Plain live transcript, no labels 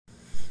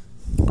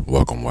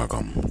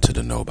Welcome to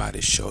the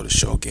Nobody Show, the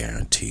show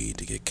guaranteed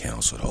to get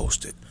canceled,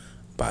 hosted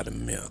by the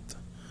myth.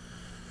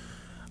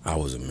 I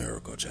was a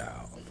miracle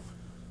child.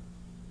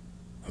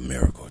 A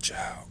miracle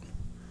child.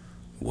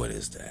 What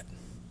is that?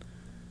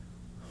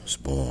 I was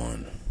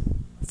born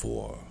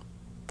for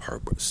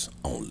purpose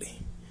only.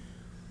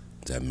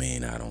 Does that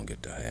mean I don't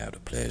get to have the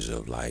pleasure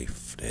of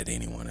life that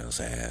anyone else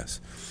has?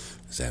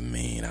 Does that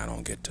mean I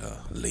don't get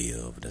to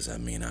live? Does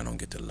that mean I don't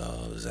get to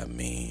love? Does that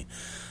mean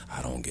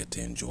I don't get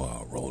to enjoy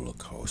a roller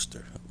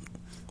coaster?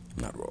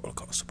 I'm not a roller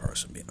coaster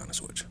person, to be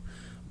honest with you.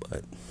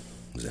 But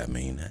does that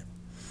mean that?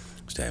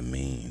 Does that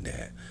mean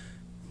that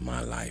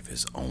my life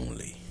is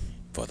only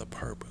for the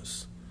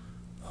purpose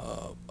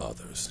of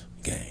others'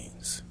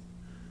 gains?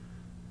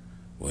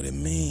 What it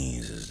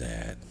means is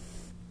that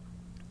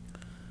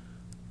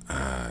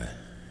I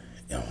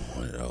am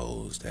one of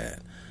those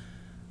that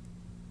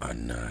are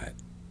not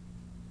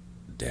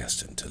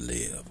destined to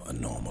live a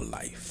normal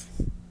life.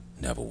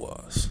 Never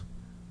was.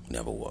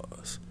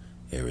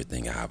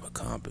 Everything I've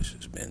accomplished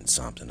has been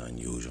something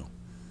unusual.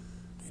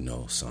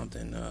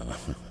 Something that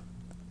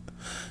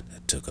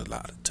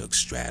took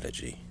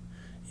strategy.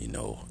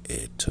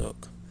 It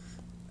took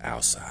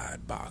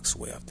outside box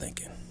way of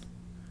thinking.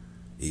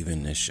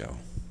 Even this show,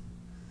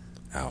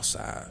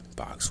 outside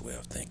box way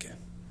of thinking.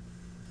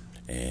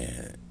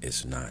 And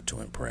it's not to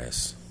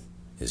impress.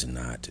 It's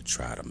not to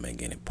try to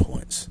make any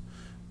points.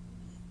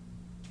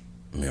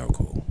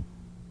 Miracle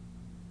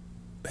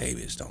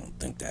babies don't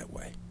think that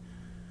way.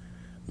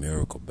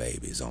 Miracle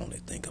babies only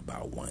think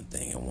about one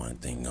thing and one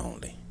thing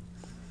only.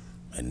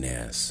 And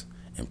that's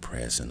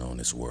impressing on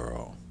this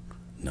world,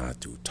 not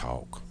through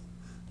talk,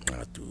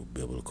 not through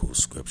biblical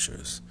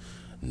scriptures,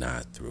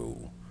 not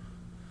through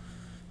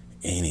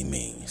any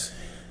means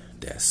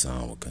that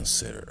some would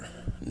consider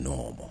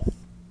normal,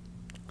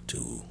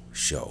 to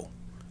show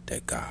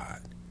that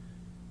God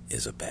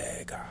is a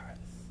bad God.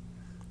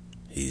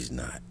 He's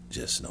not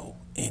just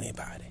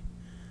anybody.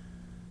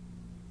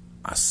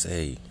 I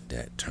say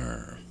that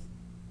term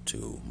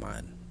to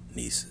my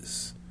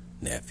nieces,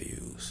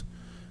 nephews,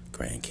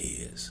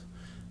 grandkids,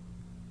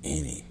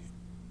 any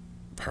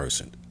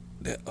person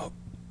that of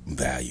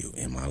value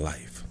in my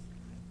life.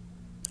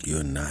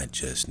 You're not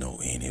just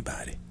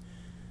anybody.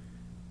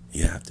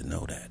 You have to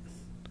know that.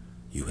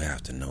 You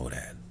have to know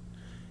that.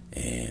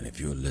 And if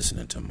you're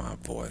listening to my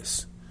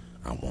voice,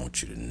 I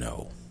want you to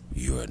know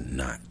you're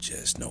not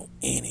just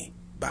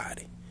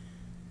anybody.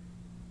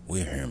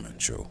 We're human,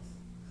 true.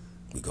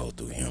 We go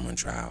through human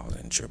trials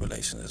and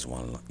tribulations, as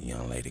one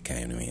young lady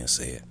came to me and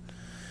said.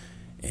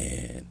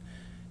 And,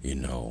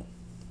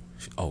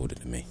 she's older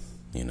than me.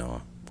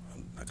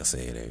 Like I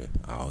said, they're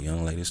all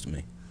young ladies to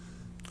me.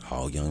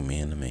 All young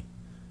men to me.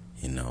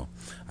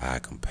 I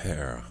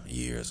compare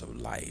years of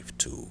life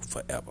to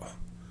forever.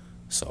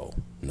 So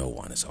no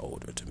one is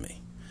older to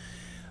me.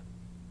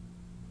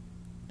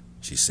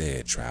 She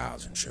said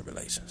trials and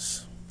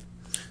tribulations.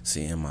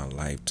 See, in my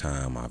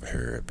lifetime, I've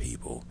heard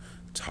people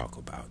talk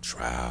about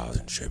trials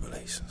and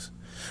tribulations.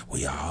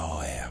 We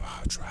all have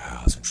our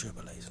trials and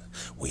tribulations.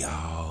 We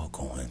all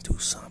going through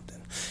something.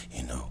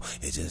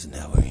 It just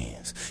never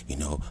ends.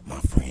 My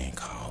friend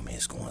called me,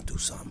 is going through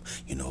something.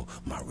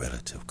 My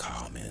relative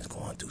called me, is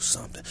going through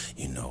something.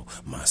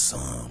 My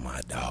son, my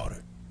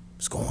daughter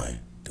is going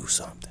through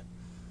something.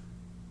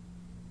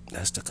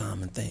 That's the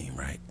common theme,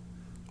 right?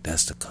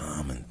 That's the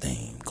common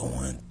theme,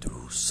 going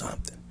through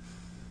something.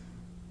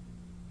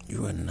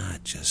 You are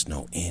not just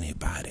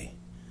anybody,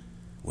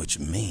 which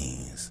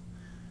means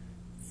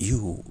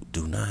you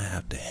do not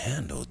have to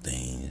handle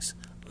things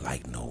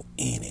like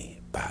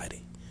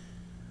anybody.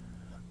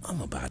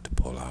 I'm about to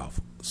pull off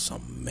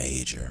some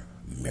major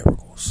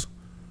miracles.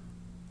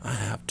 I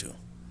have to.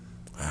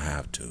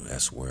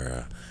 That's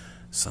where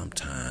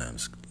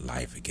sometimes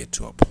life will get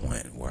to a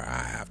point where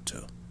I have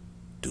to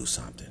do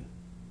something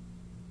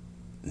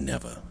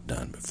never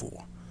done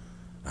before.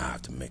 I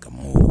have to make a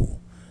move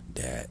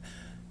that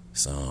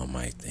some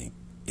might think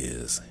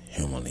is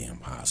humanly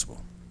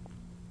impossible.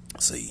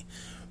 See,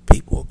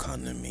 people will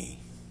come to me,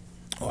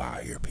 or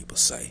I hear people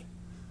say,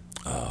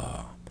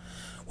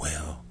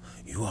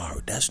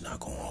 that's not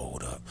going to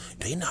hold up.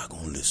 They not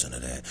going to listen to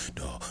that.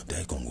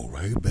 They're going to go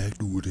right back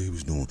to what they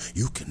was doing.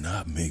 You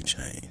cannot make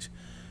change.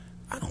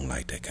 I don't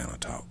like that kind of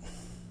talk.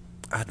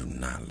 I do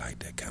not like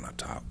that kind of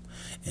talk.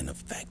 And the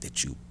fact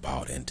that you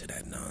bought into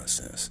that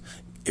nonsense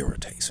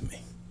irritates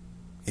me.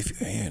 If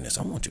you're hearing this,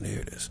 I want you to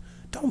hear this.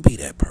 Don't be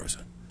that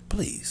person.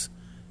 Please.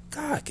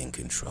 God can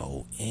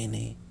control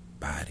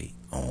anybody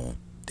on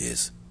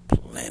this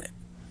planet.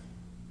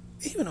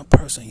 Even a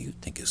person you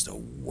think is the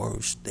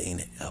worst thing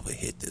that ever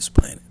hit this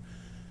planet.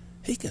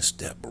 He can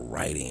step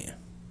right in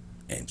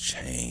and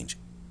change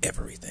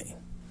everything.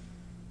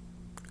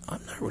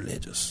 I'm not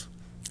religious.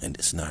 And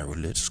this is not a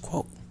religious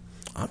quote.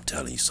 I'm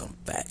telling you some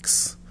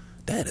facts.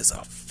 That is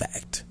a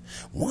fact.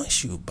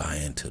 Once you buy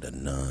into the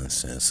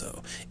nonsense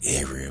of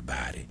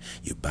everybody,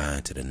 you buy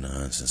into the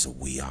nonsense of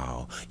we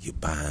all, you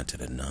buy into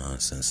the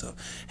nonsense of,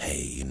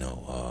 hey,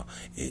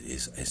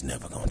 it's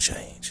never going to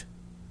change.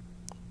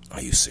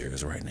 Are you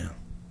serious right now?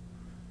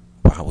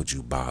 Why would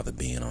you bother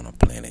being on a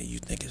planet you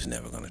think is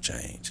never going to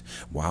change?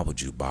 Why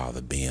would you bother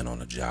being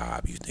on a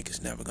job you think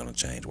is never going to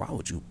change? Why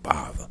would you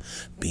bother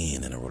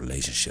being in a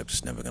relationship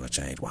that's never going to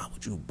change? Why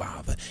would you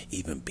bother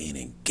even being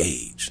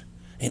engaged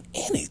in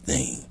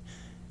anything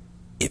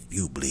if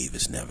you believe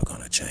it's never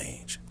going to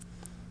change?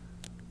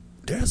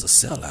 There's a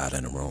sellout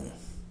in the room.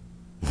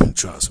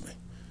 Trust me.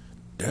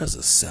 There's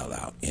a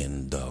sellout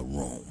in the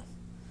room.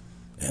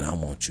 And I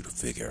want you to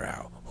figure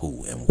out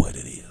who and what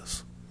it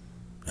is.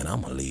 And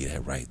I'm going to leave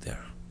that right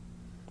there.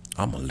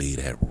 I'm going to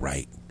leave that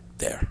right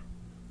there.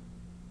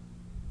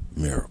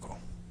 Miracle.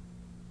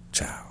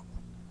 Child.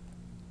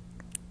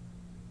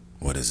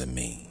 What does it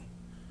mean?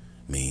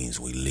 It means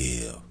we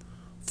live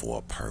for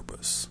a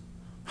purpose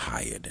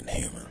higher than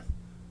human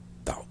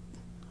thought,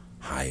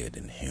 higher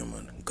than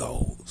human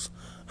goals,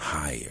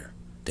 higher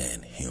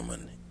than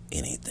human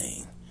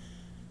anything.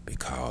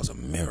 Because a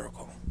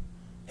miracle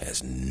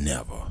has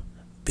never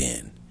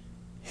been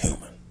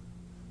human.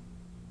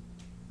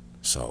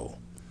 So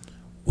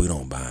we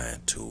don't buy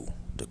into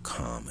the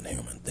common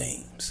human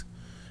themes.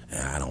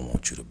 And I don't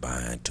want you to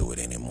buy into it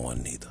anymore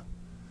neither.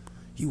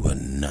 You will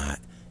not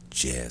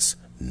just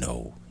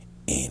know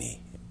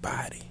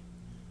anybody.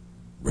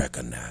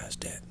 Recognize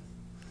that.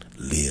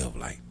 Live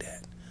like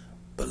that.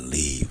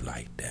 Believe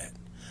like that.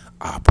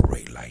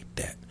 Operate like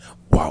that.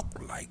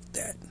 Walk like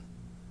that.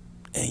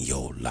 And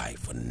your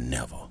life will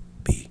never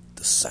be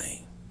the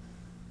same.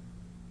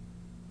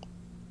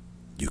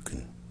 You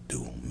can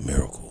do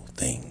miracle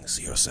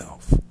things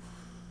yourself.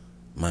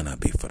 Might not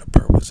be for the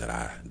purpose that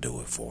I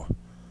do it for.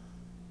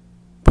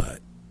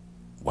 But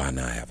why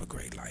not have a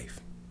great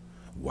life?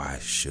 Why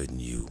shouldn't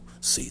you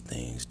see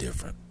things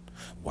different?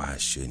 Why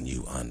shouldn't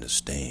you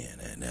understand?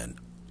 And then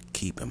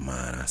keep in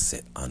mind, I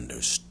said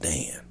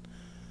understand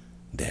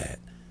that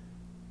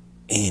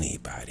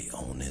anybody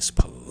on this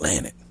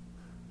planet,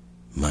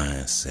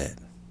 mindset,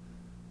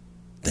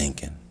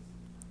 thinking,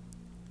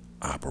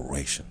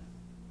 operation,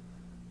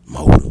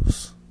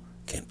 motives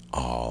can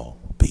all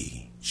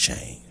be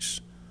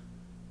changed.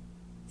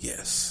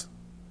 Yes,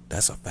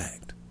 that's a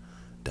fact.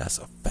 That's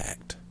a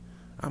fact.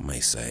 I may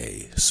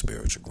say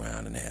spiritual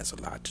grounding has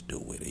a lot to do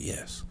with it.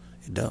 Yes,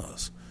 it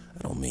does.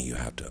 I don't mean you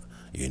have to,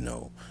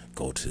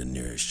 go to the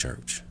nearest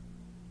church.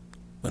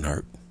 Wouldn't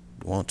hurt.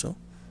 You want to?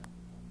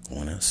 Go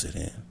in there, sit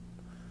in.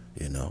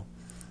 It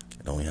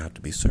don't even have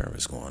to be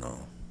service going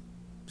on.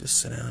 Just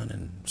sit down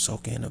and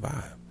soak in the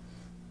vibe.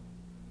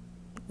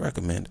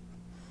 Recommend it.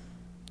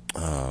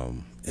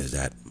 Is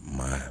that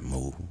my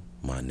move,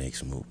 my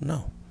next move?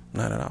 No,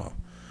 not at all.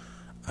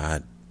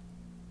 I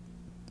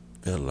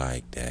feel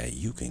like that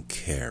you can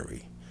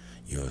carry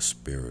your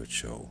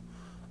spiritual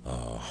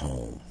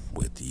home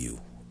with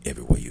you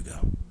everywhere you go.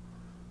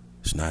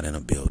 It's not in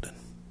a building.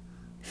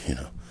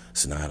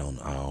 It's not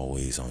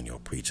always on your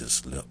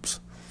preacher's lips,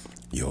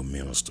 your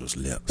minister's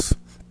lips.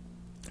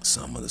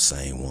 Some of the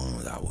same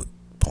ones I would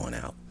point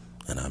out,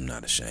 and I'm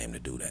not ashamed to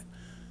do that.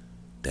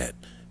 That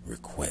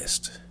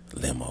request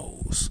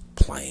limos,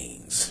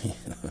 planes,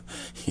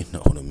 you know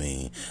what I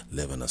mean?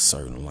 Living a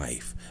certain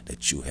life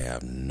that you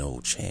have no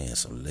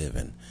chance of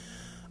living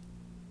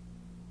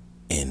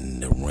in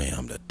the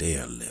realm that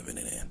they're living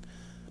in.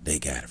 They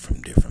got it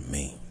from different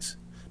means.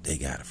 They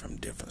got it from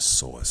different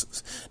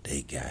sources.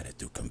 They got it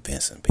through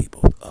convincing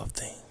people of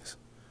things.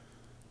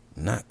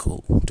 Not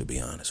cool, to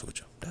be honest with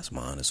you. That's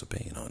my honest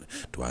opinion on it.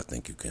 Do I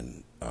think you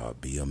can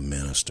be a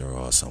minister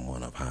or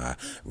someone of high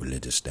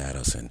religious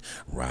status and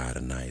ride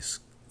a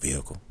nice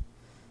vehicle?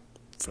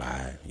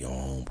 Fly your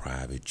own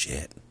private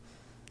jet,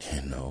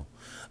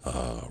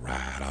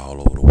 ride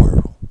all over the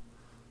world.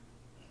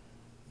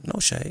 No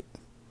shade.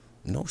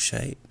 No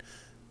shade.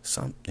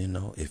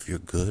 If you're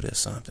good at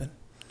something,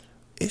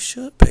 it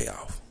should pay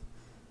off.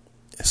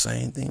 The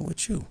same thing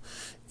with you.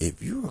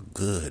 If you're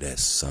good at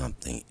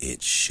something,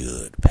 it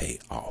should pay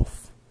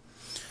off.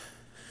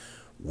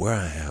 Where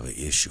I have an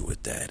issue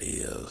with that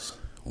is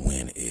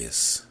when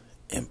it's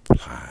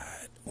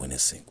implied, when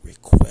it's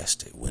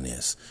requested, when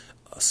it's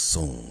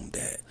assumed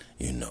that,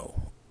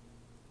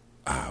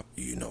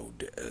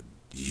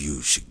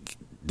 you should,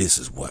 this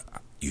is what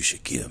you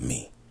should give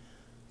me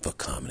for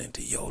coming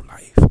into your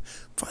life.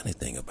 Funny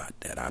thing about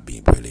that, I'll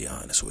be really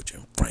honest with you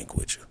and frank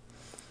with you.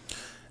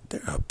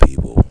 There are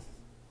people,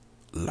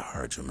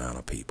 large amount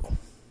of people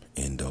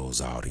in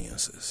those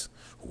audiences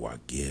who are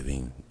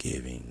giving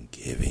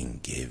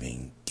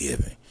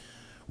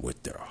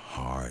with their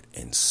heart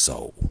and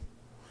soul,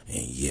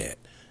 and yet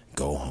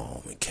go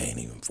home and can't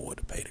even afford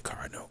to pay the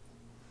car note.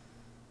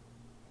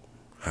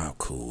 How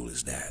cool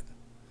is that?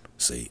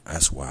 See,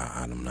 that's why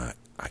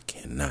I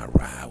cannot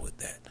ride with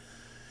that.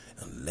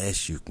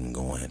 Unless you can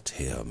go and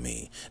tell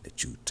me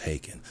that you've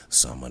taken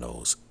some of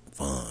those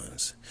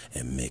funds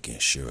and making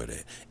sure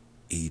that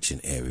each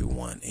and every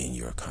one in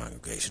your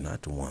congregation,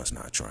 not the ones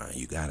not trying.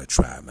 You gotta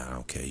try, man. I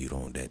don't care.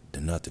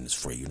 Nothing is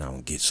free. You're not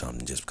gonna get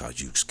something just because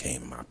you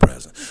came in my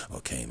presence or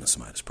came in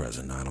somebody's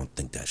presence. No, I don't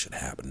think that should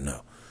happen.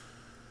 No.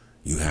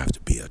 You have to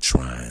be a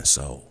trying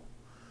soul.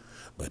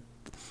 But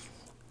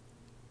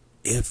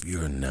if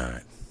you're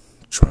not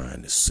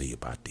trying to see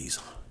about these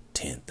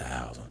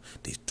 10,000,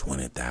 these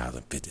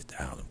 20,000,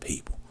 50,000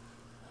 people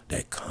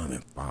that come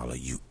and follow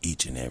you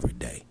each and every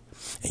day,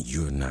 and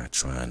you're not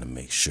trying to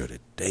make sure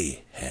that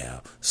they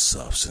have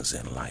substance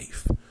in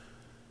life,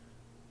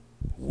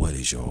 what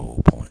is your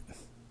whole point?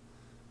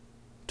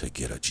 To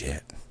get a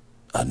jet,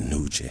 a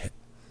new jet,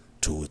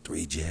 2 or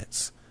 3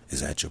 jets?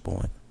 Is that your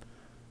point?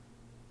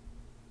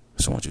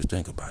 So I want you to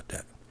think about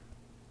that.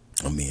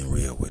 I'm being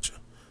real with you.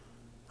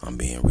 But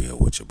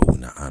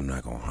I'm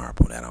not going to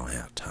harp on that. I don't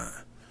have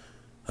time.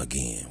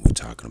 Again, we're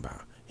talking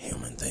about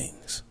human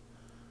things.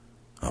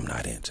 I'm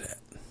not into that.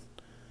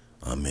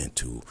 I'm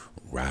into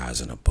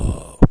rising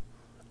above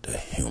the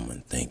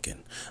human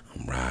thinking.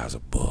 I'm rise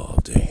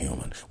above the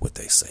human, what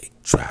they say,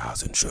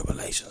 trials and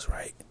tribulations,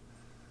 right?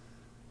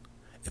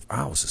 If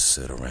I was to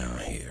sit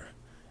around here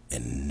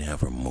and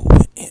never move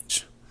an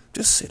inch,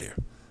 just sit here,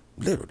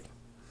 literally,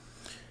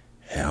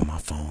 have my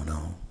phone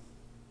on,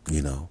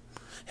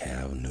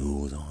 have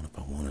news on if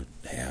I want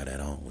to have that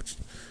on, which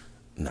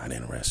I'm not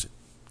interested,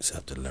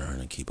 except to learn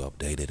and keep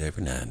updated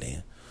every now and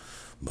then.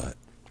 But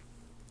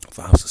if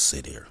I was to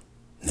sit here,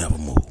 never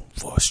move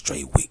for a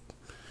straight week,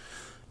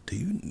 do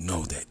you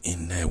know that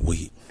in that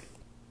week,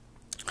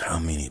 how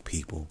many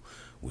people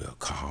will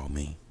call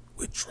me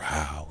with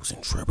trials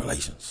and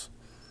tribulations?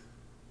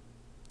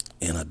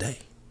 In a day.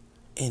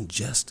 In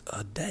just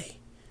a day.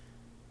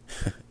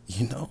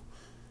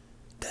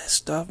 That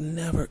stuff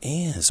never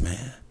ends,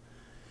 man.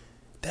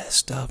 That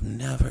stuff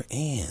never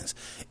ends.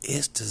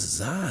 It's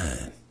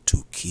designed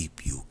to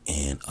keep you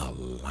in a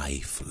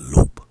life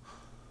loop.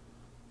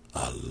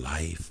 A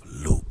life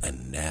loop.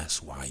 And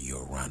that's why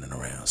you're running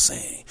around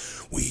saying,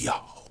 we're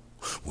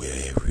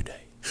every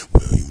day.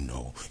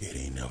 Well, it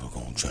ain't never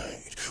gonna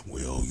change.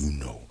 Well,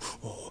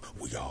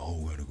 we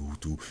all gotta go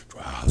through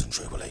trials and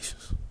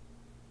tribulations.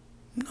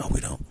 No,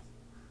 we don't.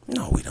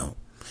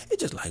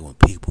 It's just like when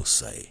people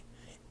say,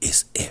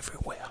 it's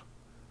everywhere.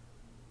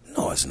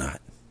 No, it's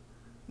not.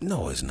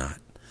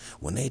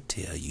 When they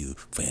tell you,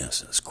 for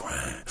instance,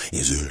 crime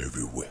is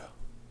everywhere.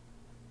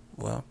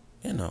 Well,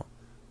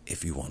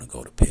 if you want to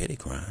go to petty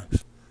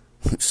crimes,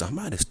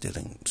 somebody's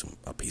stealing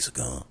a piece of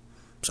gum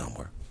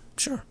somewhere.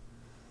 Sure.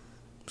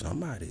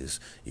 Somebody's,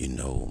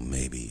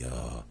 maybe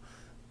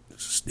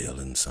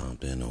stealing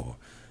something, or,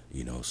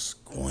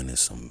 going in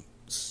some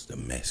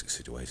domestic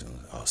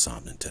situation or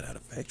something to that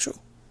effect.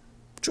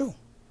 True.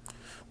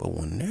 But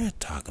when they're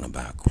talking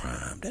about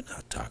crime, they're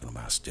not talking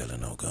about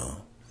stealing no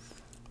gum.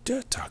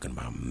 They're talking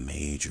about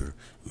major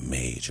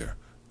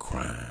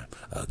crime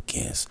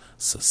against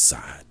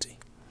society.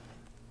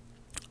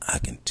 I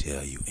can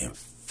tell you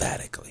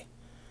emphatically,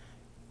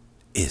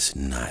 it's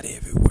not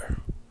everywhere.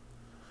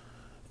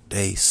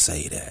 They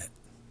say that,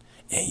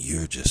 and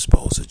you're just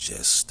supposed to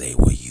just stay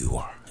where you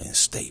are and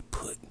stay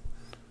put.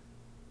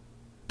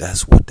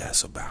 That's what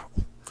that's about.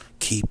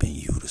 Keeping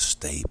you to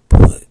stay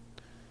put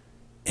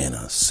in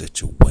a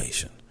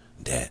situation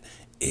that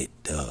it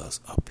does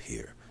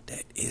appear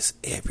that it's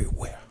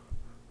everywhere.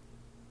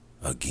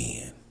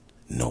 Again,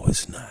 no,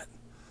 it's not.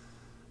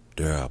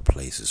 There are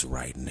places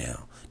right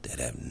now that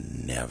have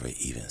never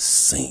even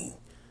seen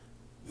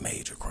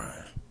major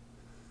crime.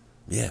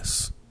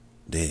 Yes,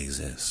 they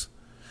exist.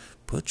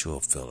 Put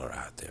your filler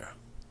out there.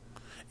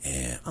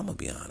 And I'm going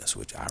to be honest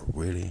with you, I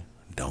really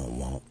don't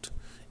want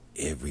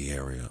every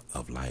area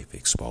of life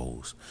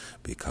exposed,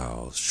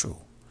 because true,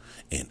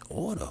 in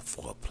order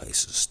for a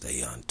place to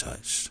stay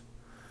untouched,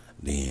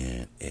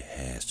 then it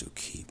has to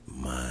keep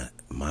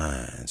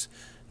minds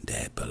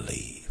that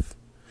believe.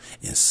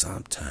 And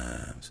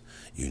sometimes,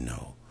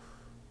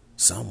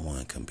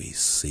 someone can be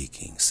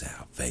seeking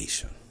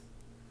salvation,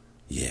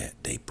 yet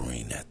they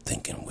bring that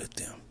thinking with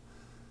them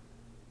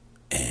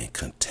and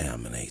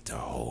contaminate the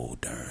whole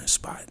darn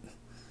spot.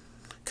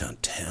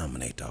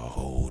 Contaminate the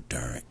whole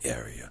darn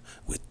area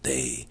with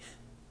they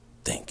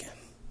thinking.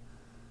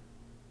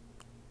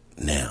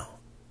 Now,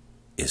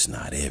 it's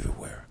not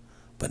everywhere,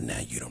 but now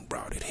you done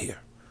brought it here.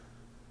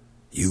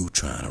 You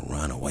trying to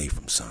run away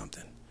from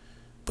something,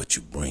 but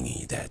you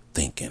bringing that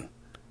thinking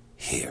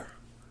here.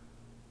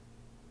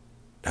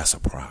 That's a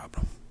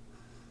problem.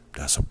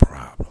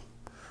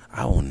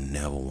 I will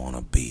never want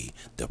to be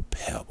the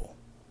pebble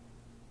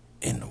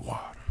in the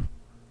water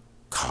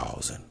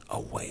causing a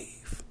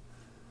wave.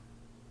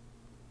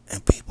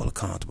 And people are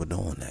comfortable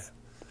doing that.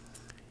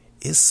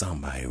 It's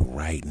somebody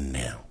right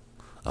now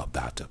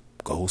about to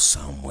go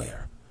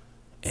somewhere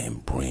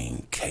and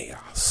bring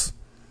chaos.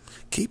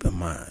 Keep in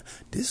mind,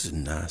 this is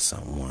not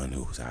someone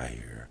who's out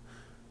here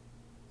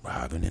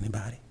robbing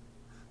anybody.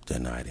 They're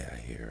not out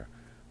here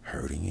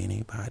hurting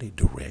anybody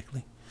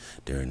directly.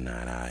 They're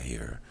not out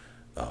here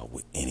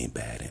with any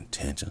bad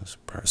intentions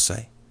per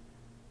se.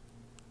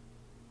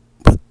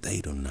 But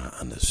they do not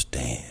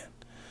understand,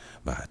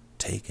 by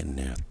taking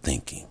their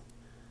thinking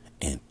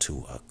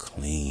into a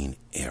clean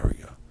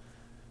area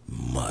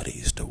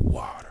muddies the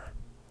water.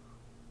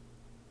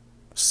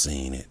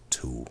 Seen it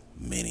too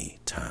many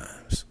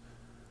times.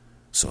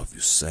 So if you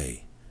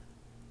say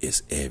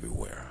it's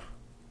everywhere,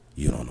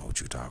 you don't know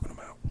what you're talking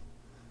about.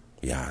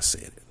 Yeah, I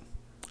said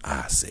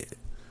it.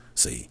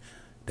 See,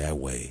 That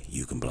way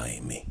you can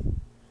blame me.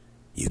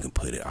 You can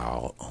put it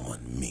all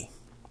on me.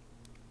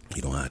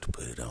 You don't have to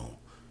put it on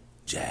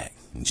Jack,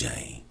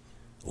 Jane,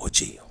 or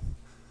Jill.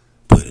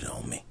 Put it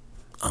on me.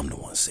 I'm the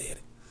one said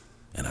it.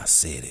 And I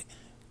said it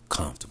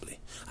comfortably.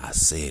 I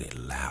said it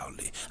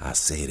loudly. I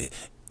said it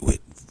with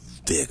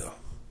vigor.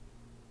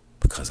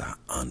 Because I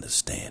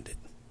understand it.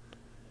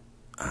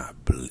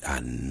 I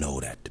know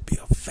that to be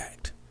a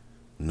fact.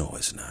 No,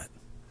 it's not.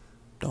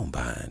 Don't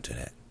buy into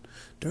that.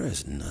 There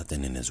is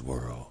nothing in this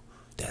world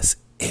that's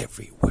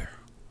everywhere.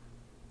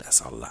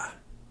 That's a lie.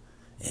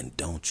 And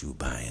don't you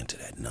buy into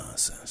that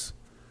nonsense.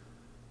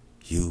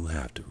 You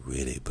have to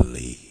really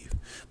believe,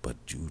 but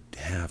you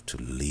have to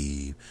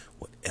leave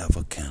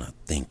whatever kind of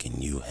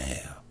thinking you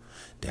have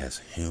that's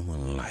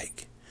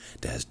human-like,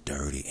 that's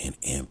dirty and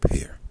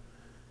impure.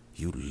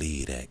 You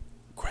leave that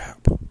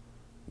crap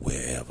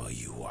wherever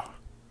you are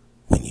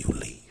when you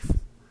leave.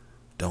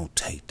 Don't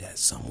take that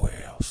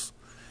somewhere else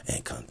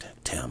and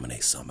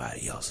contaminate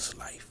somebody else's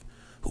life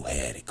who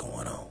had it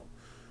going on.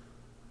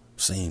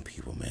 Seeing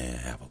people, man,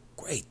 have a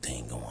great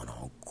thing going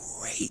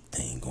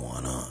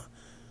on,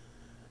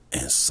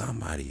 and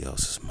somebody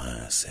else's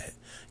mindset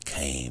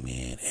came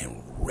in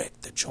and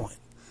wrecked the joint.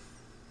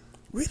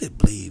 Really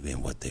believe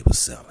in what they were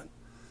selling.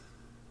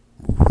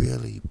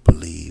 Really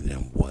believe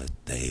in what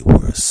they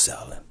were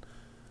selling.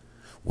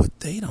 What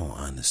they don't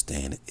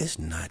understand is it's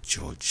not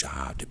your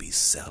job to be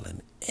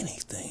selling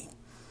anything.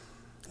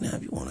 Now,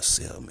 if you want to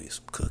sell me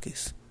some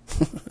cookies,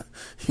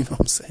 you know what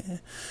I'm saying?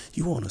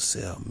 You want to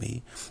sell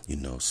me,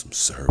 some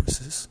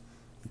services,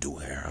 do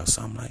hair or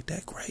something like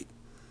that, great.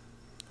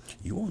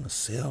 You want to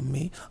sell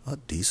me a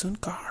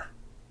decent car,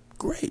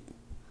 great.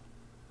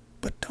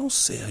 But don't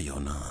sell your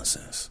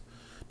nonsense.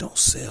 Don't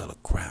sell the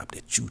crap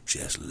that you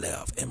just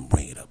left and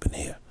bring it up in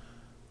here.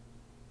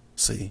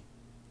 See?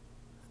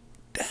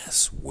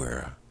 That's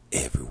where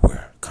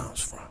everywhere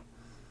comes from.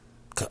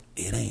 'Cause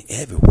it ain't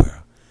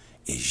everywhere.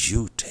 It's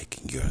you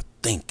taking your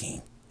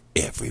thinking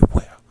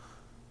everywhere.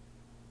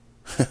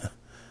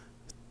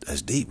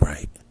 That's deep,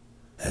 right?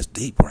 That's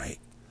deep, right?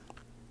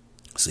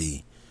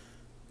 See,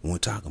 when we're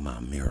talking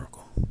about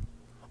miracle,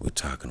 we're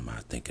talking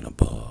about thinking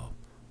above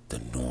the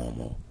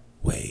normal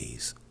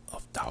ways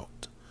of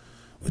thought.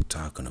 We're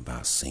talking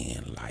about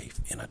seeing life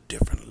in a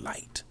different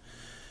light.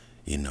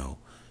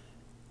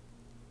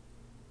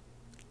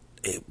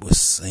 It would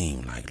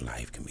seem like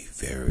life can be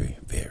very,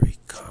 very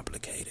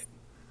complicated.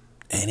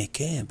 And it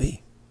can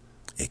be.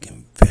 It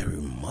can very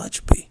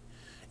much be.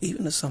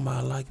 Even to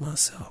somebody like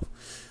myself.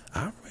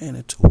 I ran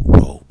into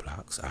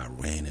roadblocks. I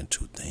ran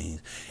into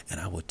things. And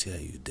I will tell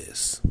you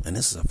this. And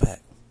this is a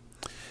fact.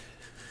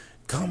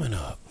 Coming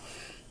up.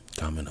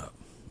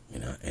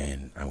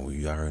 And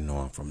you already know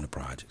I'm from the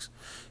projects.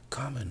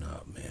 Coming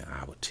up, man,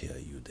 I will tell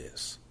you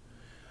this.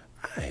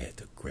 I had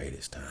the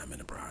greatest time in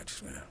the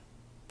projects, man.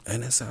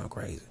 And that sounds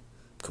crazy.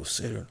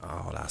 Considering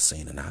all I've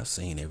seen, and I've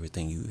seen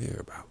everything you hear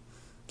about.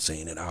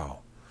 Seen it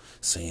all,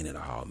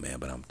 man.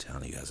 But I'm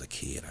telling you, as a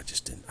kid, I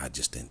just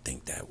didn't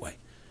think that way.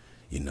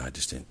 I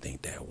just didn't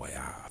think that way.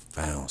 I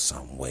found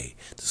some way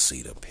to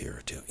see the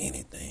purity of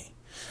anything.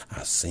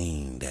 I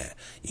seen that,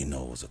 it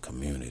was a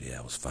community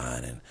that was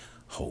finding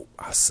hope.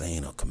 I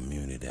seen a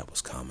community that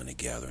was coming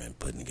together and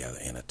putting together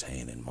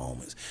entertaining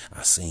moments.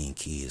 I seen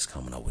kids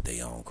coming up with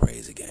their own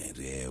crazy games.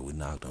 Yeah, we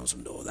knocked on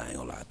some doors. I ain't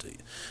gonna lie to you.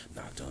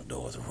 Knocked on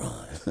doors and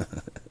run.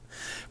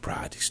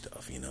 Project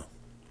stuff,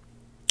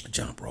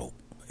 Jump rope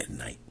at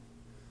night.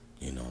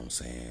 You know what I'm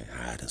saying?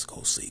 Hide and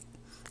go seek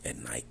at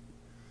night.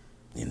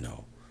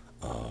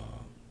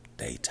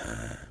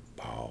 Daytime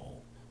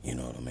ball. You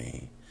know what I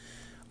mean?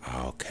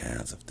 All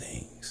kinds of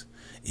things.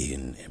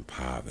 Even in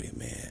poverty,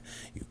 man.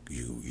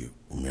 You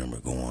remember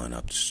going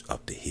up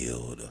the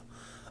hill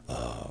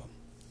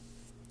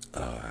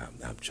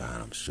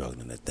I'm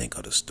struggling to think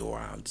of the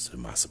store. To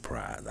my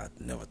surprise,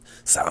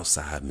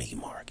 Southside Meat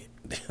Market.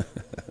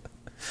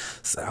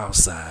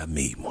 Southside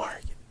Meat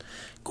Market.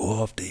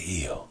 Go up the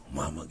hill.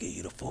 Mama give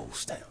you the food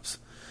stamps.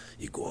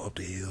 You go up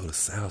the hill to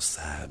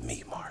Southside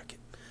Meat Market.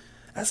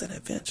 That's an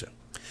adventure.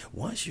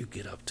 Once you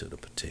get up to the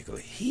particular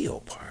hill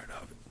part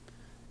of it,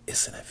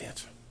 it's an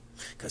adventure.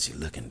 Because you're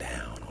looking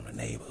down on the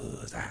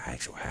neighborhoods, the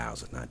actual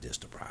houses, not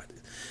just the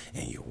projects.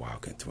 And you're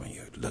walking through and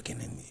you're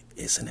looking, and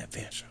it's an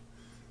adventure.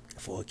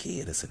 For a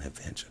kid, it's an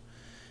adventure.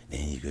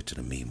 Then you get to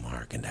the meat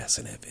market, and that's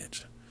an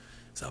adventure.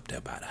 It's up there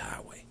by the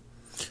highway.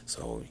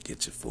 So you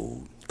get your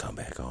food, come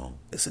back home.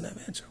 It's an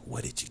adventure.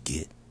 What did you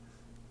get?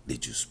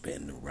 Did you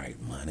spend the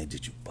right money?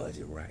 Did you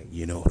budget right?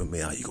 You know what I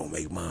mean? Are you going to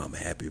make mom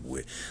happy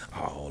with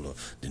all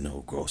of the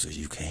groceries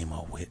you came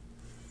up with?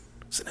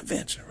 It's an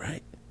adventure,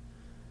 right?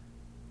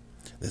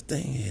 The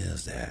thing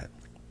is that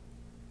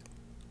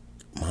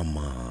my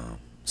mom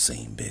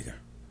seemed bigger.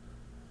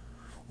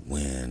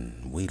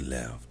 When we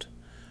left,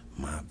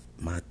 my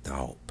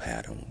thought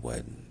pattern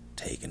wasn't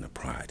taking the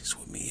projects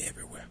with me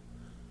everywhere.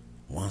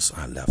 Once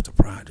I left the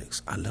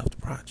projects,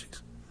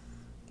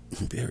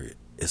 Period.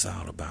 It's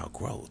all about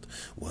growth.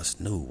 What's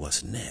new?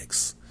 What's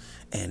next?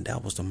 And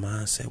that was the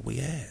mindset we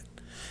had.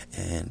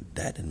 And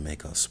that didn't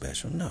make us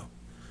special, no.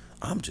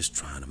 I'm just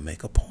trying to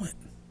make a point.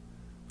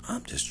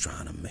 I'm just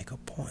trying to make a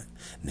point.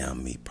 Now,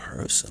 me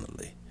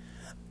personally,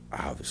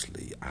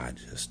 obviously, I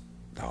just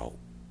thought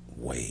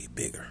way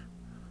bigger.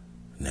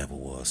 Never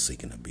was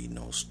seeking to be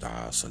no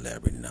star,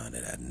 celebrity, none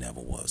of that. Never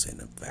was in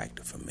a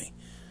factor for me.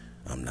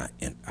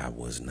 That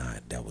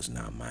was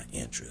not my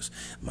interest.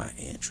 My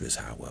interest,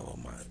 however,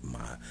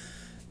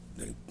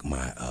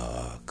 my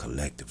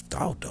collective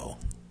thought though,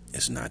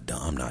 it's not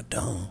dumb. I'm not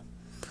dumb.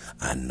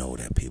 I know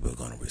that people are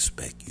going to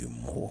respect you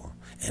more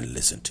and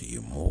listen to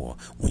you more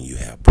when you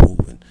have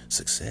proven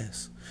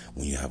success.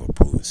 When you have a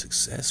proven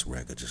success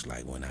record, just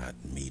like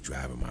me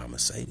driving my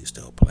Mercedes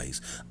to a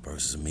place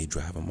versus me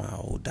driving my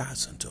old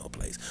Datsun to a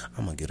place,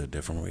 I'm going to get a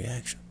different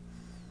reaction.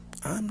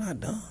 I'm not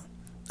dumb.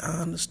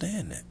 I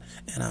understand that.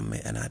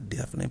 And I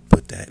definitely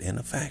put that in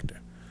a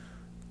factor.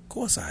 Of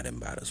course, I didn't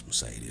buy this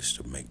Mercedes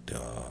to make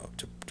to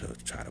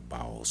try to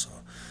boss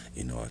or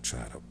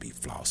try to be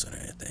flossing or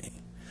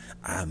anything.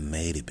 I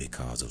made it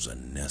because it was a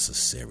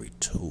necessary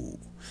tool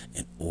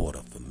in order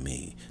for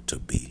me to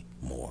be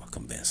more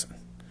convincing,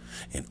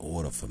 in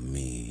order for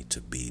me to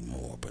be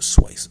more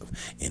persuasive,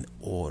 in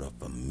order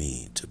for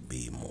me to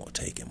be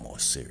taken more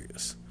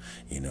serious.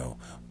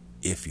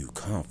 If you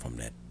come from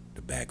the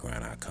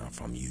background I come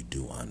from, you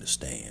do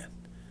understand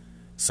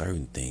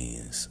certain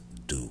things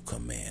do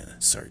command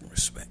certain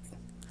respect.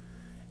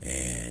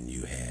 And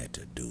you had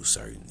to do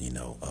certain,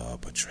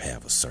 but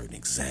have a certain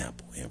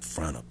example in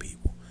front of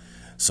people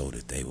so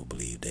that they will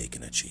believe they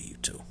can achieve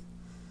too.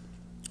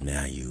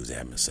 Now I use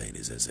that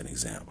Mercedes as an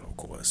example, of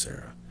course,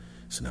 Sarah.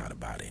 It's not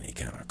about any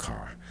kind of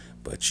car,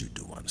 but you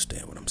do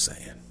understand what I'm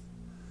saying.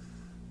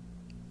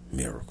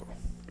 Miracle.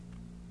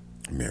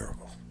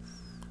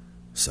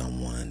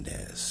 Someone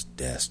that's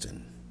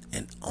destined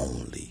and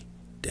only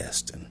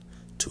destined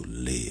to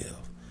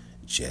live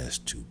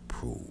just to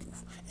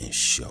prove and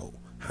show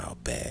how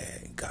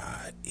bad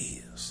God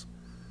is.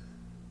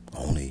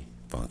 Only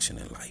function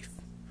in life.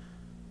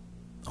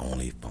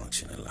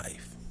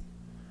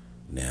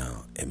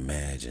 Now,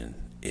 imagine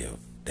if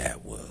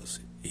that was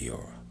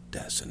your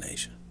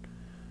destination.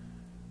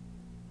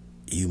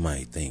 You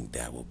might think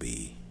that would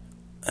be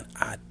an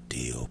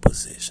ideal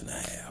position to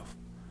have.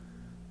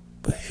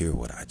 But hear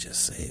what I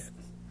just said.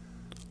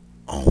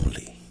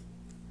 Only.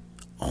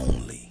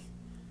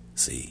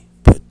 See,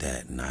 put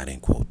that not in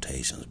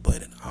quotations,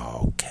 but in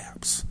all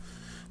caps.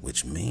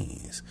 Which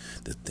means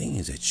the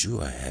things that you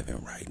are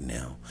having right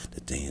now, the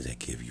things that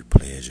give you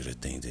pleasure, the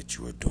things that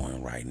you are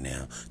doing right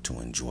now to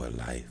enjoy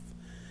life,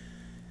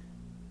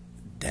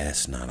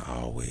 that's not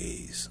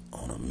always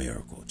on a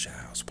miracle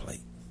child's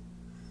plate.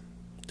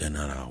 They're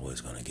not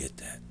always going to get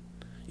that.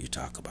 You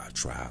talk about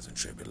trials and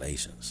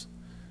tribulations.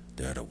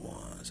 They're the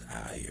ones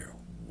out here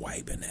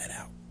wiping that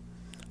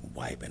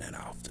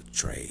off the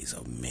trays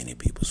of many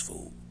people's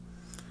food,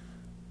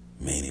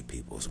 many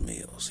people's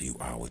meals. You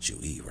are what you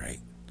eat, right?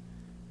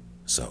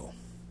 So,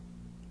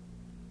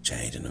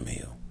 changing the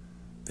meal,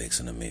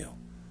 fixing the meal,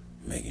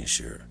 making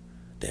sure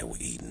that we're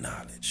eating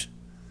knowledge.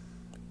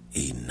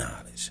 Eating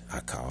knowledge. I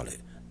call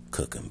it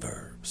cooking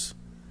verbs.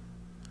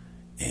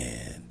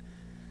 And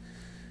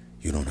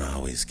you don't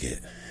always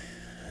get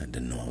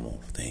the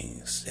normal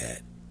things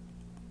that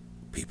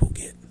people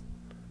get.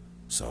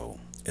 So,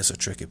 it's a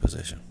tricky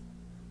position.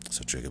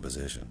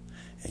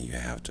 And you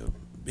have to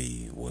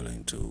be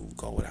willing to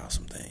go without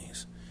some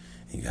things.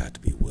 And you have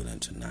to be willing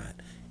to not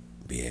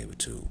be able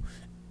to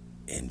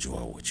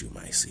enjoy what you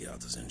might see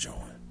others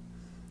enjoying.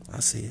 I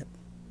see it.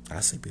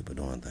 I see people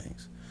doing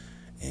things,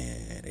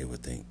 and you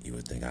would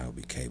think I would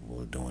be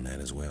capable of doing that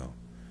as well,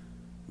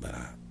 but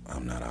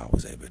I'm not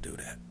always able to do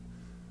that.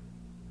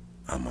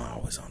 I'm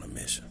always on a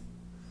mission.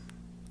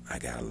 I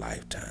got a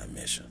lifetime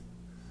mission,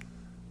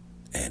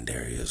 and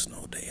there is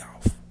no day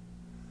off.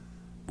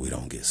 We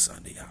don't get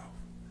Sunday off.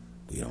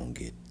 We don't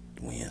get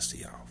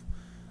Wednesday off.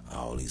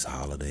 All these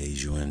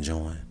holidays you're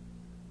enjoying,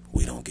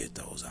 we don't get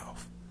those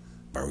off.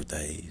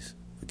 Birthdays,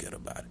 forget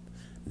about it.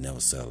 Never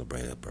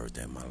celebrated a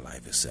birthday in my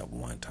life except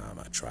one time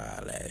I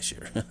tried last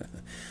year.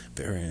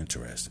 Very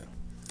interesting.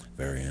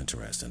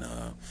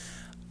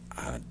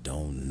 I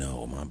don't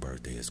know. My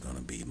birthday is going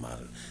to be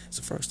it's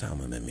the first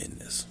time I'm admitting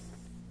this.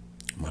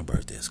 My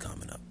birthday is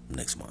coming up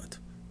next month.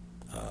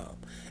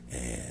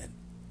 And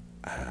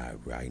I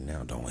right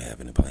now don't have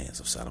any plans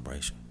of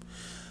celebration.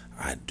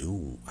 I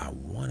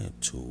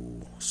wanted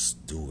to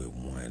do it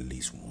at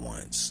least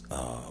once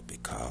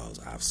because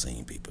I've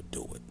seen people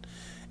do it,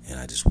 and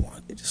it's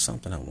just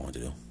something I wanted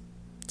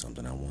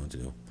to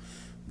do.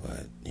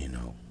 But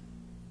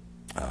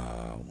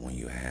when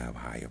you have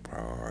higher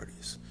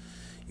priorities,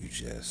 you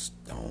just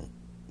don't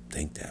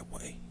think that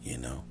way,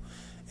 and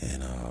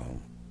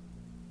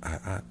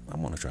I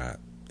want to try it.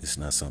 It's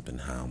not something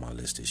high on my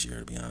list this year,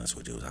 to be honest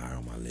with you. It was higher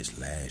on my list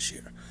last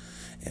year.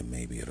 And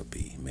maybe it'll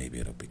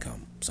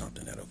become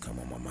something that'll come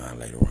on my mind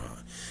later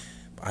on.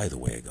 But either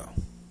way it go,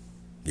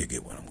 you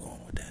get where I'm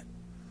going with that.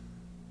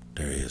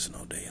 There is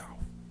no day off.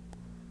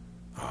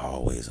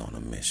 Always on a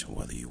mission,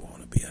 whether you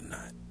want to be or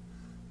not.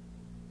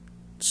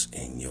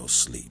 In your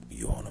sleep,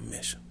 you're on a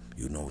mission.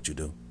 You know what you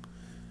do?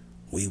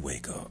 We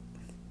wake up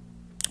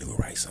we would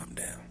write something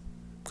down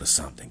because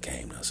something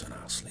came to us in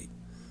our sleep.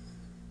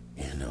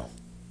 You know,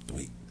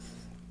 we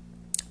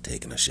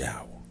taking a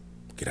shower,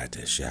 get out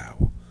that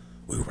shower,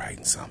 we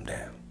writing something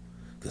down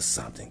because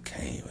something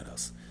came at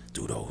us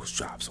through those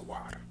drops of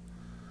water,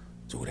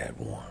 through that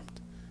warmth,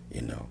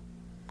 you know.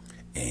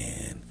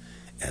 And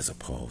as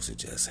opposed to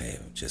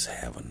just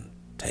having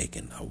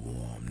taken a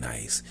warm,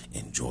 nice,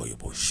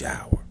 enjoyable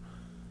shower,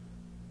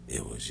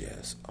 it was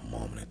just a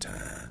moment of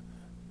time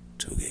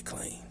to get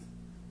clean.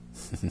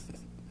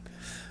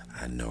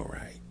 I know,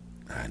 right?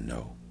 I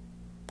know.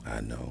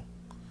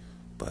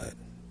 But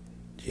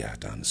you have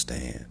to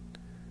understand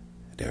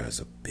there is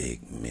a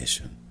big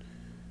mission,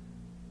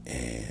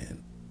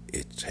 and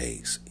it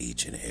takes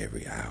each and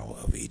every hour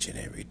of each and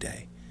every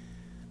day.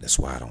 That's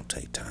why I don't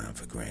take time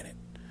for granted.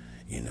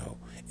 You know,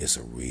 it's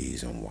a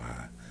reason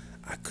why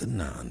I could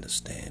not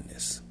understand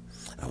this.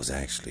 I was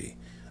actually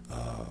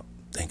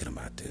thinking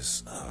about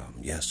this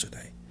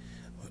yesterday,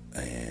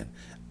 and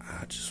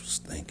I just was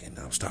thinking,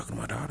 I was talking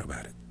to my daughter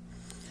about it.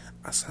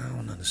 I said, I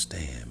don't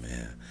understand,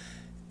 man.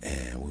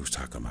 And we was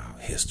talking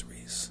about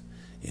histories,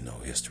 you know,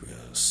 history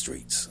of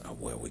streets of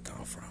where we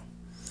come from.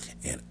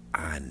 And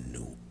I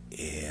knew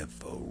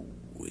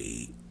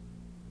everything.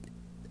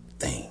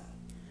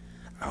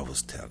 I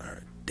was telling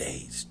her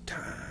dates,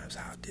 times,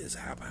 how this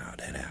happened, how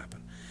that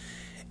happened.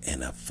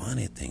 And the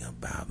funny thing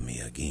about me,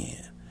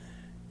 again,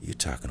 you're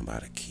talking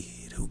about a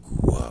kid who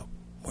grew up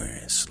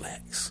wearing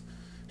slacks.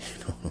 You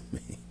know what I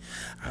mean?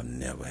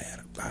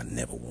 I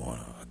never worn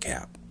a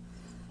cap.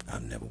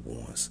 I've never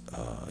worn,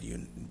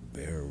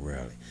 very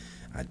rarely.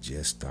 I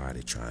just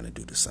started trying to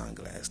do the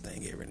sunglass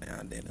thing every now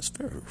and then. It's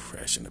very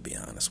refreshing, to be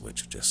honest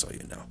with you, just so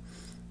you know.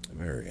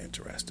 Very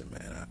interesting,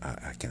 man.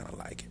 I kind of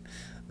like it.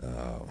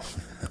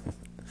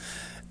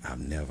 I've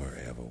never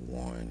ever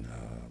worn,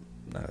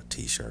 not a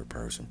t-shirt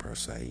person per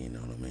se, you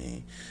know what I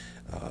mean?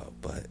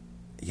 But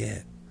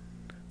yet,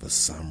 for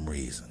some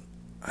reason,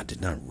 I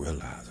did not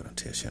realize it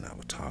until she and I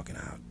were talking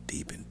how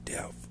deep in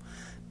depth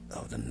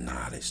of the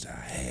knowledge that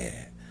I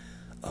had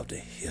of the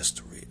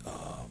history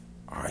of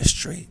our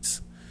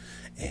streets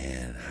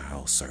and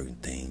how certain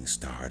things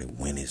started,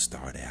 when it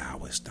started,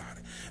 how it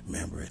started.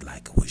 Remember it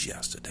like it was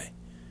yesterday.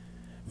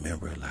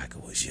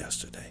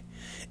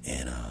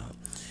 And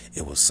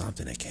it was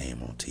something that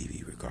came on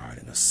TV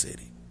regarding a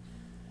city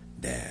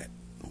that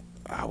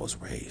I was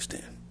raised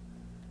in.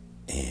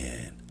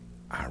 And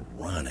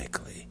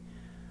ironically,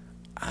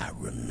 I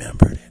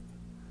remembered it.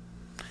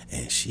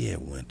 And she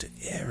had went to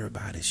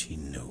everybody she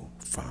knew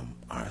from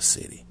our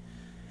city,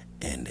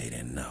 and they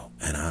didn't know.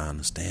 And I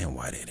understand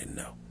why they didn't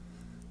know.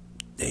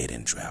 They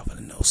didn't travel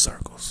in those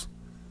circles.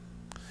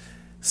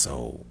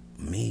 So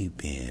me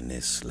being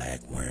this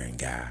slack-wearing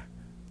guy,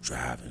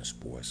 driving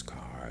sports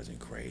cars and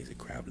crazy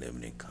crap,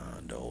 living in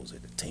condos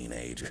as a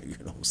teenager, you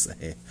know what I'm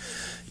saying?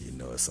 You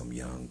know, as some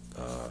young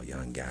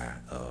guy,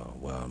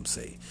 I'm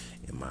say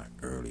in my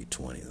early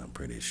 20s, I'm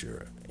pretty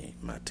sure, in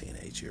my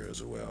teenage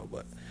years as well,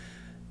 but,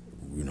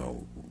 you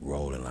know,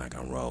 rolling like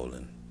I'm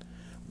rolling,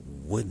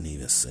 wouldn't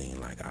even seem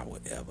like I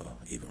would ever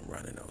even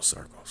run in those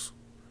circles.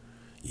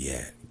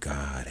 Yet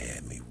God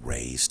had me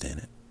raised in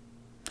it,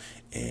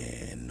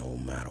 and no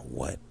matter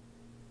what,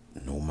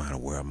 no matter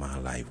where my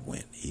life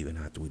went, even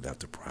after we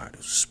left the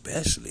projects,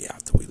 especially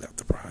after we left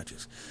the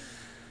projects,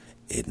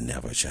 it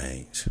never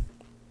changed.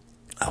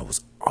 I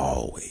was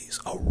always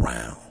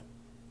around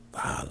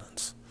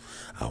violence.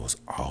 I was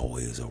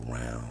always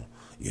around,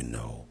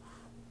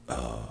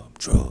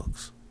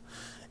 drugs.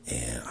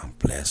 And I'm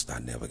blessed I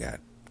never got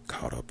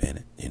caught up in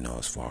it,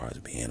 as far as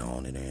being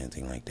on it or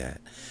anything like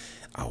that.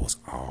 I was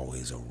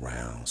always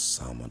around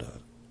some of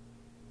the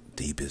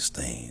deepest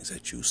things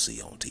that you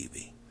see on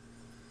TV.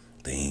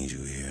 Things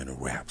you hear in a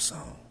rap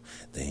song,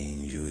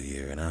 things you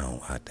hear, and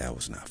that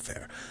was not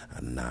fair. I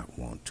do not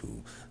want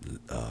to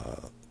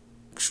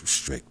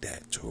restrict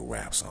that to a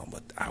rap song,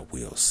 but I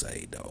will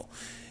say though,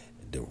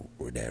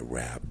 that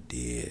rap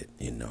did,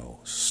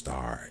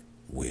 start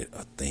with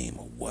a theme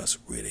of what's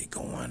really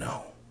going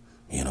on.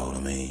 You know what I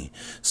mean?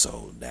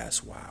 So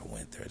that's why I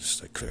went there, just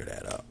to clear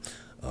that up.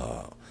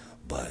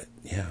 But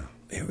yeah,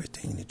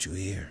 everything that you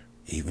hear,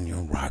 even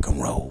your rock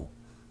and roll,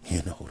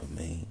 you know what I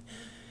mean?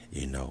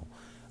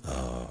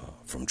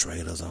 From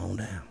trailers on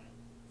down,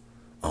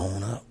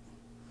 on up,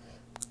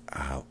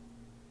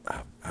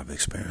 I've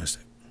experienced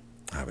it.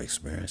 I've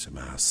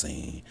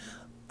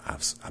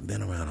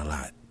been around a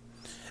lot,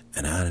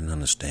 and I didn't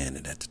understand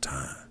it at the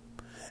time.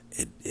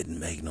 It didn't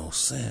make no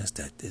sense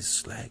that this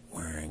slack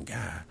wearing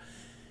guy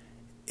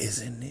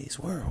is in these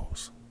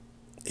worlds.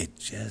 It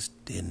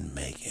just didn't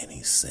make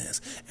any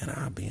sense. And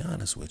I'll be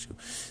honest with you,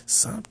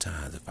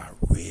 sometimes if I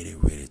really,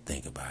 really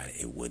think about it,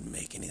 it wouldn't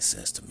make any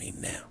sense to me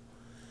now.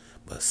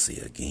 But see,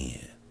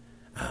 again,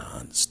 I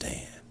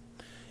understand.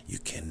 You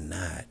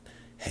cannot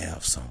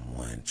have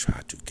someone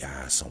try to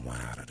guide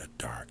someone out of the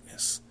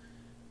darkness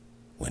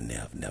when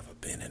they've never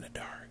been in the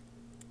dark.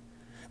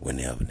 When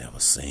they've never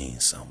seen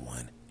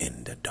someone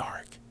in the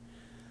dark.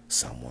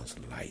 Someone's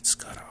lights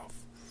cut off.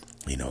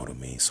 You know what I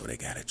mean? So they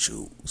got to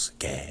choose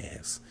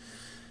gas,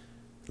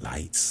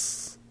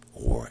 lights,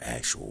 or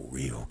actual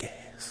real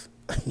gas.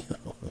 You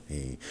know what I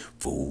mean?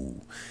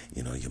 Food.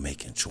 You know, you're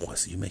making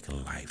choices. You're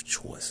making life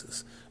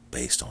choices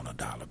based on a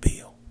dollar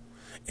bill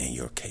and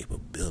your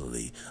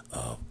capability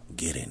of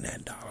getting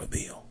that dollar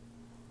bill.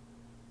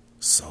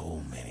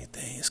 So many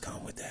things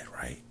come with that,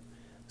 right?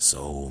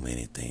 So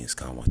many things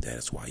come with that.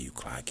 That's why you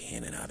clock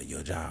in and out of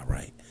your job,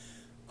 right?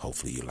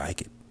 Hopefully you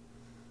like it.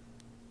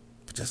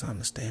 But just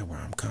understand where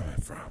I'm coming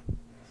from.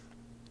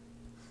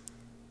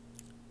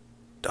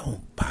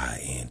 Don't buy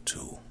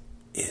into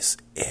it's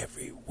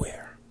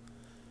everywhere.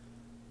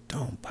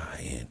 Don't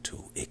buy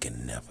into it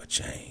can never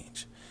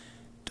change.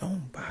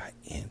 Don't buy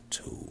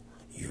into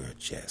you're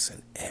just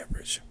an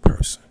average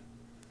person.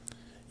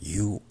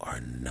 You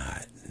are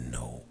not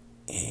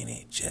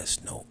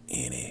just no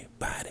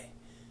anybody.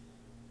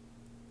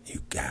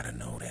 You gotta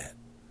know that.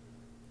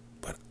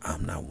 But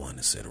I'm not one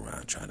to sit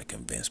around trying to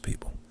convince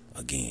people.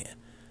 Again,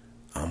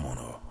 I'm on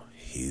a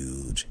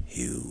huge,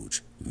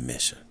 huge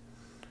mission.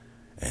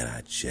 And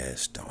I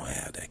just don't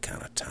have that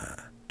kind of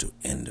time to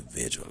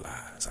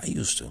individualize. I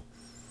used to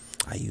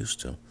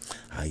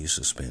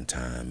spend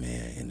time,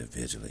 man,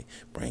 individually,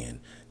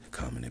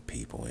 coming to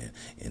people and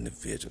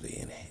individually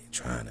and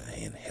trying to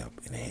help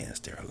enhance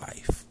their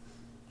life.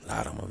 A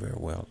lot of them are very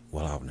well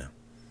off now.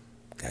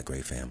 Got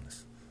great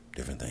families,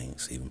 different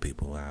things, even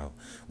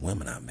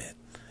women I met,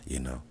 you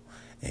know.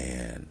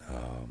 And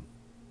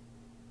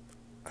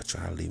I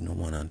try to leave no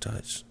one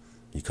untouched.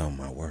 You come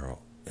to my world,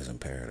 it's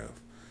imperative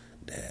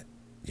that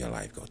your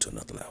life go to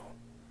another level.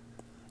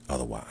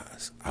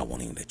 Otherwise, I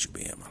won't even let you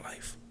be in my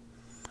life.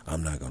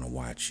 I'm not going to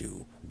watch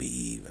you be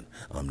even.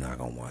 I'm not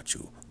going to watch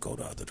you go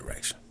the other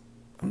direction.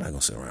 I'm not going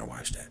to sit around and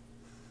watch that.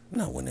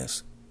 Not when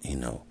it's,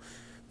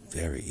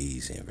 very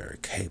easy and very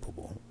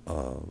capable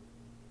of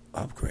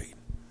upgrading,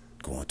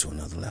 going to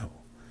another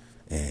level.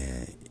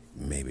 And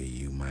maybe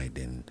you might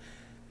didn't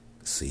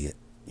see it,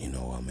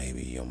 or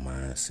maybe your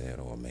mindset,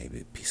 or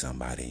maybe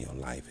somebody in your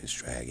life is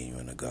dragging you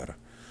in the gutter,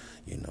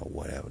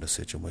 whatever the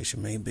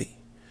situation may be,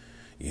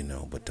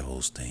 but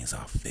those things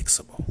are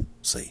fixable.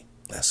 See,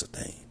 that's the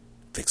thing,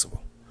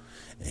 fixable.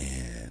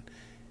 And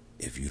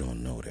if you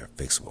don't know they're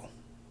fixable,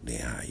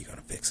 then how are you going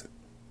to fix it,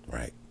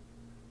 right?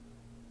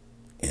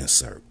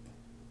 Insert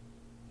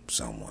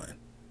someone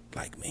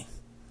like me.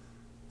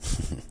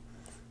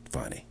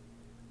 Funny.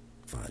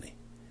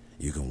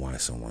 You can watch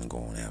someone go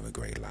and have a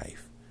great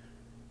life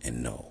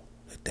and know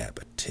that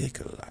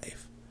particular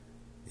life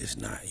is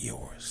not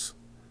yours.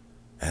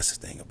 That's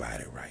the thing about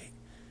it, right?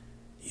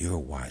 You're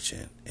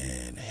watching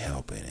and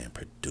helping and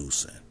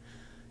producing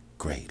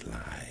great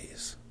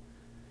lives,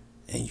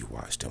 and you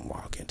watch them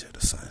walk into the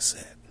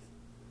sunset,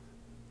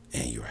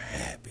 and you're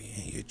happy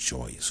and you're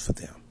joyous for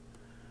them.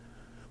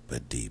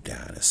 But deep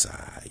down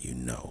inside, you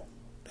know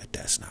that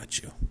that's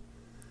not you.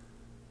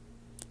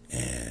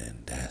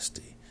 And that's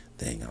the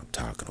thing I'm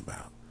talking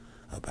about.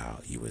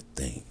 About you would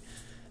think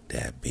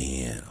that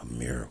being a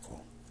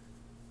miracle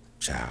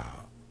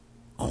child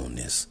on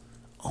this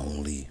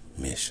only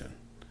mission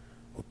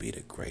would be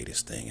the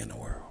greatest thing in the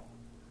world.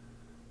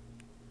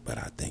 But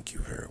I think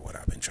you heard what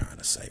I've been trying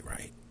to say,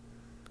 right?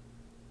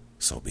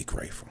 So be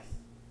grateful,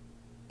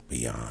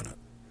 be honored,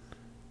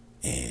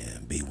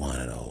 and be one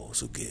of those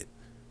who get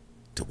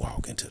to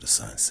walk into the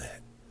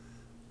sunset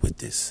with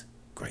this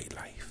great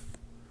life.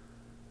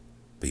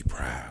 Be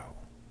proud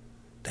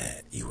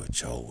that you were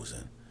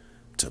chosen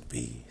to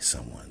be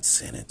someone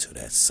sent into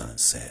that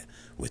sunset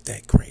with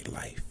that great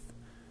life.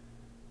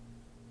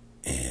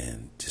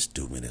 And just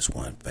do me this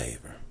one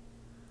favor.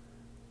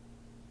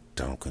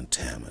 Don't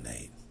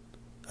contaminate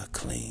a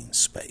clean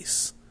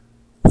space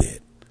with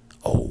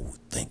old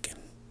thinking.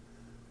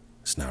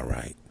 It's not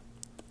right,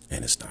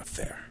 and it's not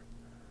fair.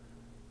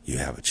 You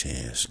have a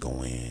chance to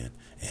go in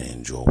and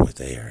enjoy what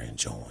they are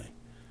enjoying.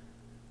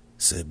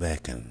 Sit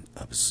back and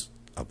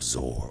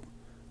absorb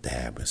the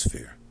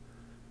atmosphere.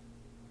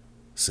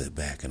 Sit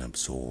back and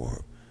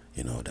absorb,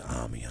 the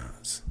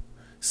ambiance.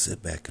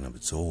 Sit back and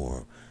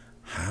absorb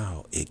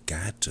how it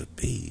got to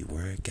be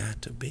where it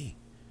got to be.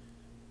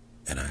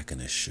 And I can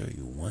assure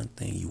you one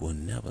thing you will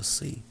never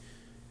see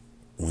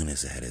when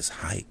it's at its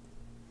height.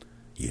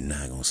 You're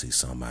not going to see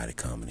somebody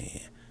coming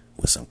in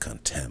with some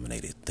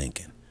contaminated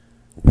thinking,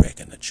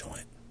 wrecking the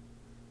joint.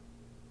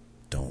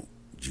 Don't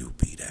you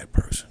be that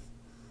person.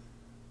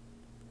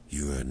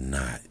 You're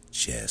not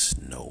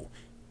just no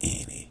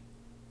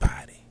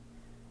anybody.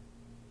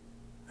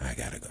 I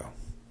gotta go.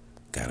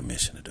 Got a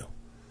mission to do.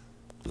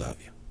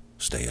 Love you.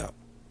 Stay up.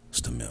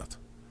 It's the Myth.